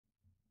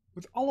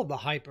With all of the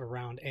hype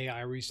around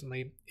AI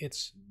recently,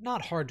 it's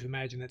not hard to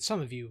imagine that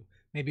some of you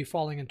may be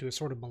falling into a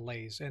sort of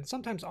malaise, and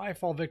sometimes I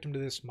fall victim to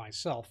this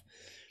myself.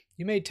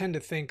 You may tend to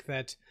think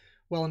that,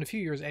 well, in a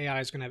few years AI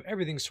is going to have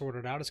everything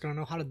sorted out, it's going to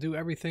know how to do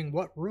everything.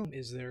 What room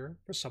is there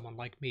for someone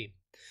like me?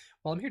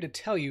 Well, I'm here to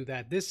tell you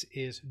that this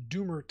is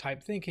doomer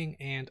type thinking,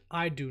 and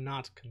I do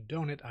not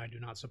condone it, I do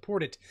not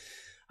support it.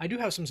 I do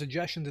have some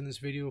suggestions in this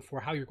video for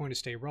how you're going to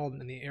stay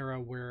relevant in the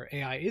era where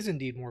AI is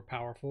indeed more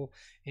powerful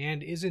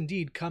and is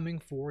indeed coming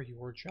for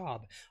your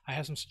job. I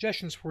have some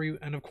suggestions for you,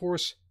 and of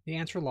course, the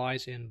answer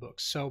lies in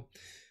books. So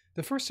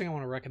the first thing I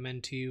want to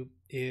recommend to you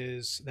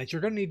is that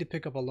you're going to need to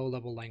pick up a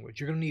low-level language.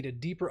 You're going to need a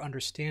deeper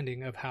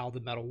understanding of how the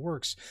metal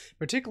works,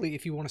 particularly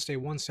if you want to stay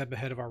one step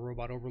ahead of our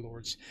robot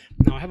overlords.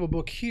 Now, I have a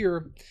book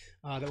here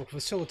that will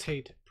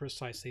facilitate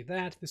precisely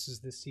that. This is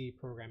the C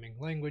programming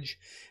language.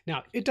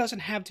 Now, it doesn't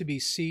have to be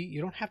C.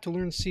 You don't have to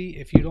learn C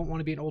if you don't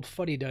want to be an old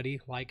fuddy-duddy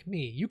like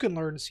me. You can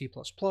learn C++,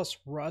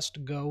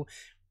 Rust, Go,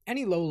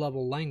 any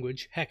low-level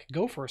language. Heck,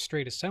 go for a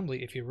straight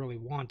assembly if you really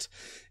want,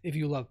 if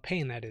you love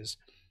pain, that is.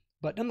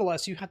 But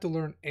nonetheless, you have to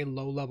learn a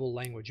low-level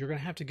language. You're going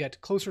to have to get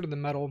closer to the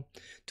metal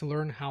to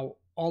learn how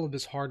all of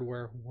this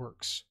hardware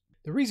works.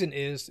 The reason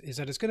is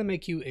that it's going to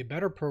make you a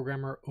better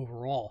programmer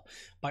overall.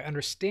 By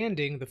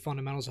understanding the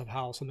fundamentals of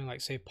how something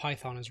like, say,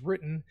 Python is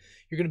written,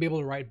 you're going to be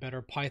able to write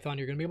better Python.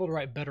 You're going to be able to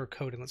write better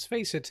code. And let's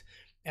face it,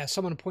 as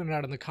someone pointed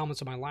out in the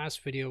comments of my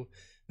last video,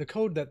 the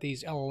code that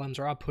these LLMs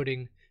are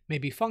outputting may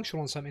be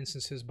functional in some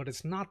instances, but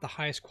it's not the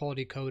highest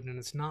quality code and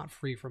it's not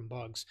free from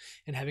bugs.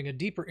 And having a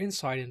deeper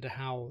insight into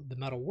how the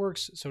metal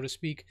works, so to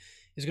speak,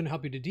 is going to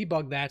help you to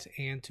debug that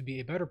and to be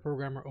a better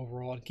programmer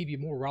overall and keep you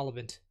more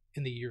relevant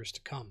in the years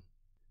to come.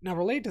 Now,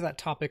 related to that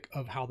topic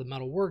of how the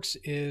metal works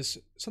is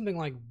something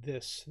like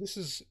this. This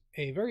is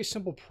a very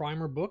simple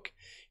primer book.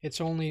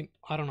 It's only,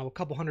 I don't know, a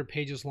couple hundred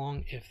pages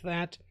long, if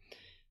that.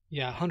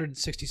 Yeah,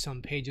 160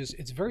 some pages.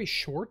 It's very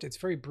short, it's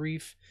very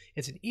brief,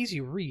 it's an easy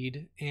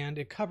read, and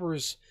it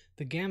covers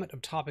the gamut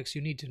of topics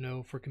you need to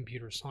know for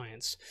computer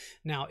science.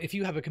 Now, if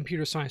you have a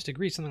computer science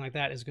degree, something like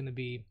that is going to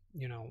be,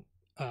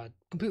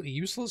 completely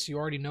useless. You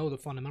already know the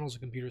fundamentals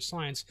of computer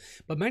science,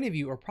 but many of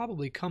you are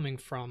probably coming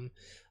from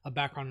a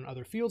background in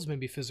other fields,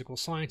 maybe physical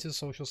sciences,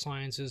 social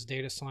sciences,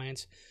 data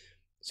science,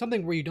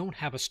 something where you don't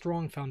have a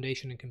strong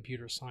foundation in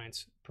computer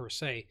science per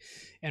se.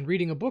 And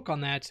reading a book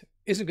on that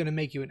isn't going to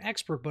make you an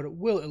expert, but it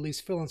will at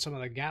least fill in some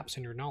of the gaps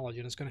in your knowledge,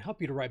 and it's going to help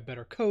you to write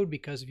better code,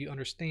 because if you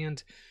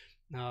understand,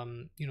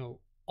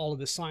 all of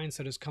the science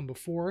that has come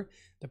before,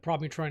 the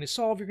problem you're trying to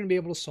solve, you're going to be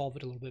able to solve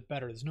it a little bit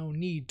better. There's no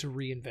need to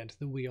reinvent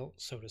the wheel,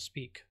 so to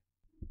speak.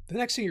 The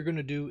next thing you're going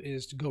to do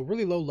is to go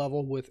really low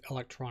level with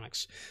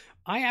electronics.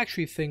 I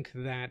actually think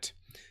that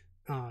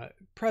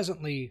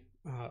presently,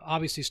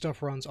 obviously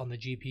stuff runs on the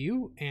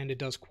GPU and it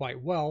does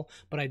quite well,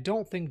 but I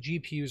don't think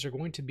GPUs are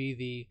going to be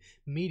the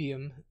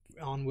medium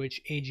on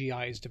which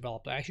AGI is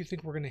developed. I actually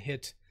think we're going to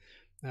hit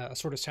a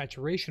sort of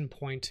saturation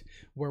point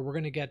where we're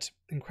going to get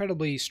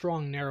incredibly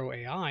strong narrow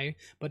AI,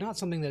 but not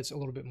something that's a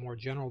little bit more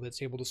general,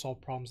 that's able to solve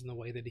problems in the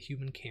way that a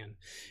human can.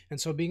 And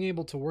so being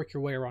able to work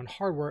your way around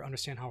hardware,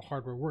 understand how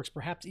hardware works,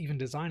 perhaps even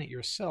design it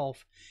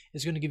yourself,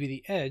 is going to give you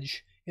the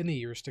edge in the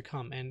years to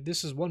come. And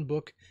this is one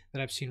book that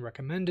I've seen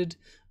recommended.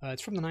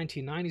 It's from the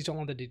 1990s. Don't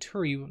let that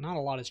deter you. Not a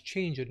lot has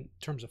changed in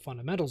terms of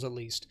fundamentals, at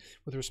least,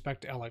 with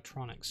respect to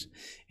electronics.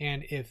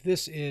 And if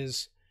this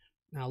is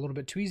now a little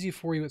bit too easy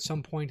for you at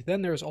some point,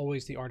 then there's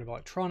always The Art of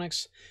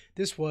Electronics.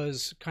 This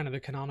was kind of a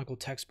canonical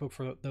textbook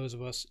for those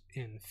of us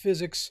in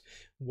physics,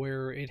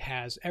 where it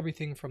has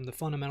everything from the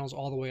fundamentals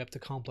all the way up to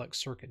complex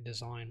circuit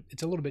design.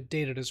 It's a little bit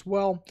dated as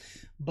well,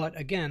 but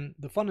again,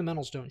 the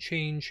fundamentals don't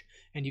change,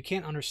 and you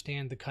can't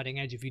understand the cutting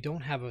edge if you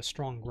don't have a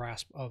strong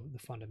grasp of the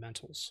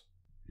fundamentals.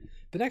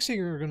 The next thing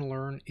you're going to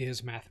learn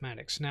is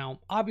mathematics.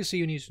 Now, obviously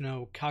you need to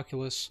know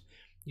calculus.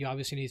 You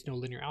obviously need to know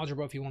linear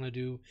algebra if you want to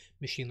do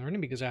machine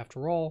learning, because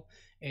after all,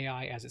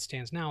 AI as it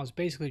stands now is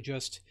basically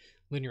just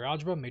linear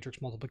algebra,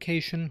 matrix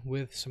multiplication,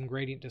 with some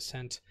gradient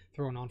descent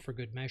thrown on for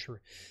good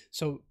measure.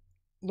 So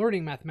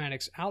learning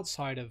mathematics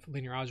outside of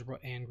linear algebra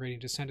and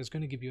gradient descent is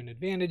going to give you an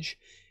advantage.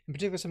 In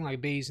particular, something like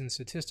Bayesian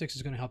statistics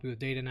is going to help you with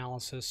data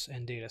analysis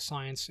and data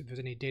science. If there's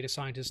any data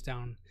scientists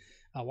down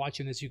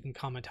watching this, you can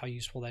comment how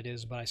useful that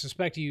is, but I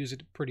suspect you use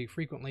it pretty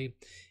frequently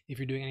if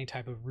you're doing any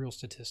type of real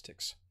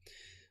statistics.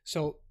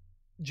 So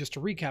just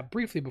to recap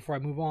briefly before I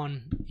move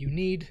on, you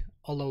need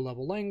a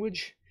low-level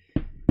language.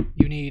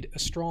 You need a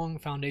strong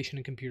foundation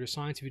in computer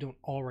science if you don't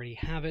already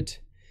have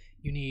it.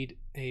 You need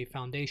a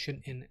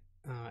foundation in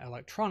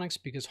electronics,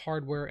 because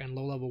hardware and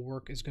low-level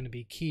work is going to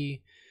be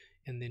key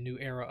in the new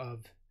era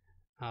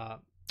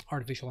of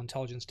artificial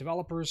intelligence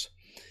developers.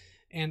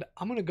 And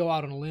I'm going to go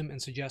out on a limb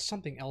and suggest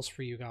something else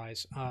for you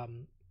guys.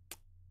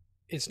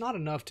 It's not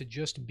enough to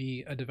just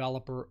be a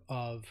developer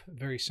of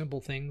very simple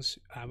things,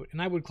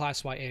 and I would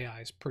classify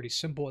AI as pretty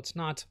simple. It's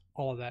not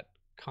all of that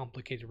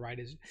complicated, right?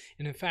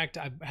 And in fact,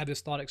 I've had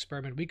this thought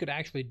experiment. We could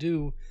actually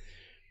do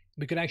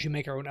We could actually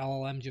make our own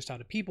LLM just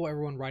out of people,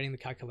 everyone writing the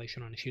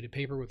calculation on a sheet of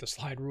paper with a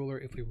slide ruler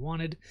if we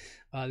wanted.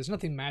 There's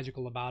nothing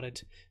magical about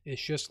it.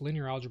 It's just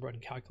linear algebra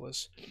and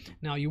calculus.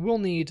 Now, you will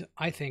need,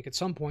 I think, at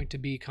some point to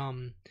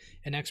become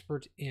an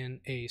expert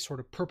in a sort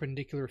of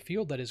perpendicular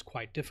field that is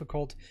quite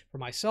difficult. For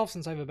myself,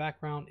 since I have a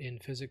background in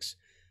physics,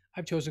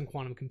 I've chosen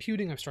quantum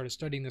computing. I've started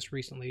studying this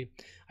recently.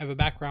 I have a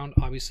background,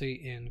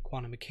 obviously, in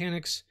quantum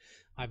mechanics.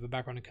 I have a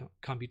background in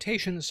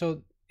computation.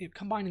 So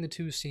combining the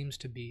two seems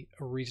to be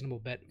a reasonable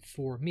bet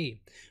for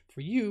me. For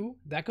you,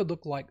 that could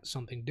look like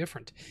something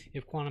different.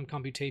 If quantum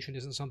computation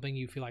isn't something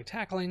you feel like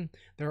tackling,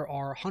 there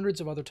are hundreds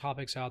of other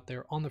topics out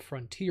there on the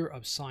frontier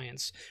of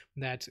science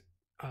that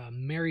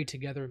marry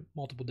together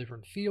multiple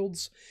different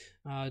fields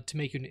to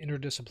make you an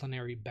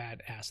interdisciplinary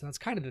badass. And that's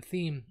kind of the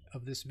theme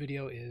of this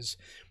video is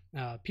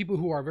people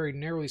who are very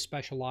narrowly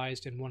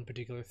specialized in one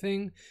particular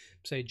thing,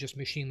 say just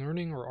machine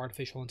learning or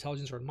artificial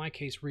intelligence, or in my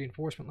case,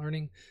 reinforcement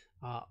learning,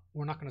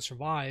 we're not going to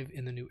survive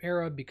in the new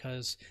era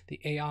because the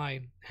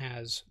AI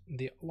has,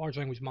 the large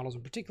language models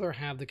in particular,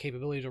 have the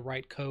capability to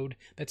write code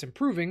that's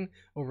improving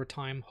over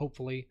time,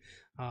 hopefully,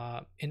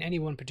 in any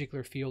one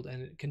particular field,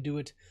 and it can do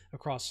it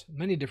across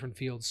many different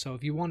fields. So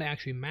if you want to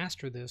actually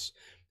master this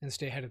and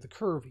stay ahead of the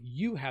curve,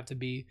 you have to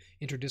be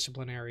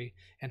interdisciplinary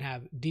and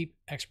have deep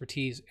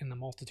expertise in the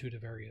multitude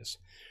of areas.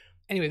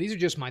 Anyway, these are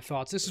just my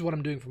thoughts. This is what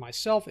I'm doing for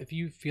myself. If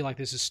you feel like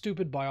this is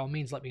stupid, by all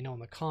means, let me know in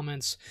the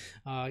comments.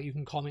 You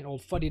can call me an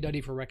old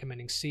fuddy-duddy for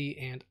recommending C,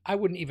 and I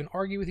wouldn't even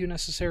argue with you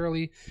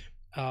necessarily.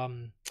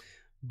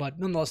 But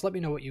nonetheless, let me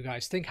know what you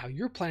guys think, how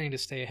you're planning to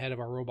stay ahead of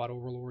our robot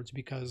overlords,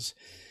 because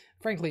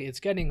frankly, it's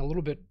getting a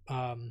little bit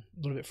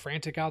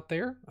frantic out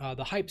there.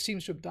 The hype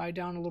seems to have died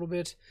down a little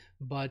bit,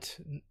 but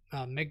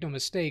make no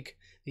mistake,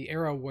 the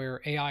era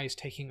where AI is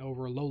taking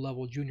over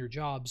low-level junior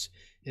jobs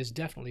is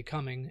definitely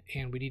coming,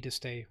 and we need to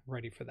stay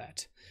ready for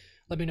that.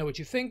 Let me know what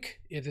you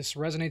think. If this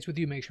resonates with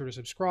you, make sure to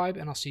subscribe,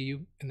 and I'll see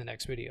you in the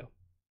next video.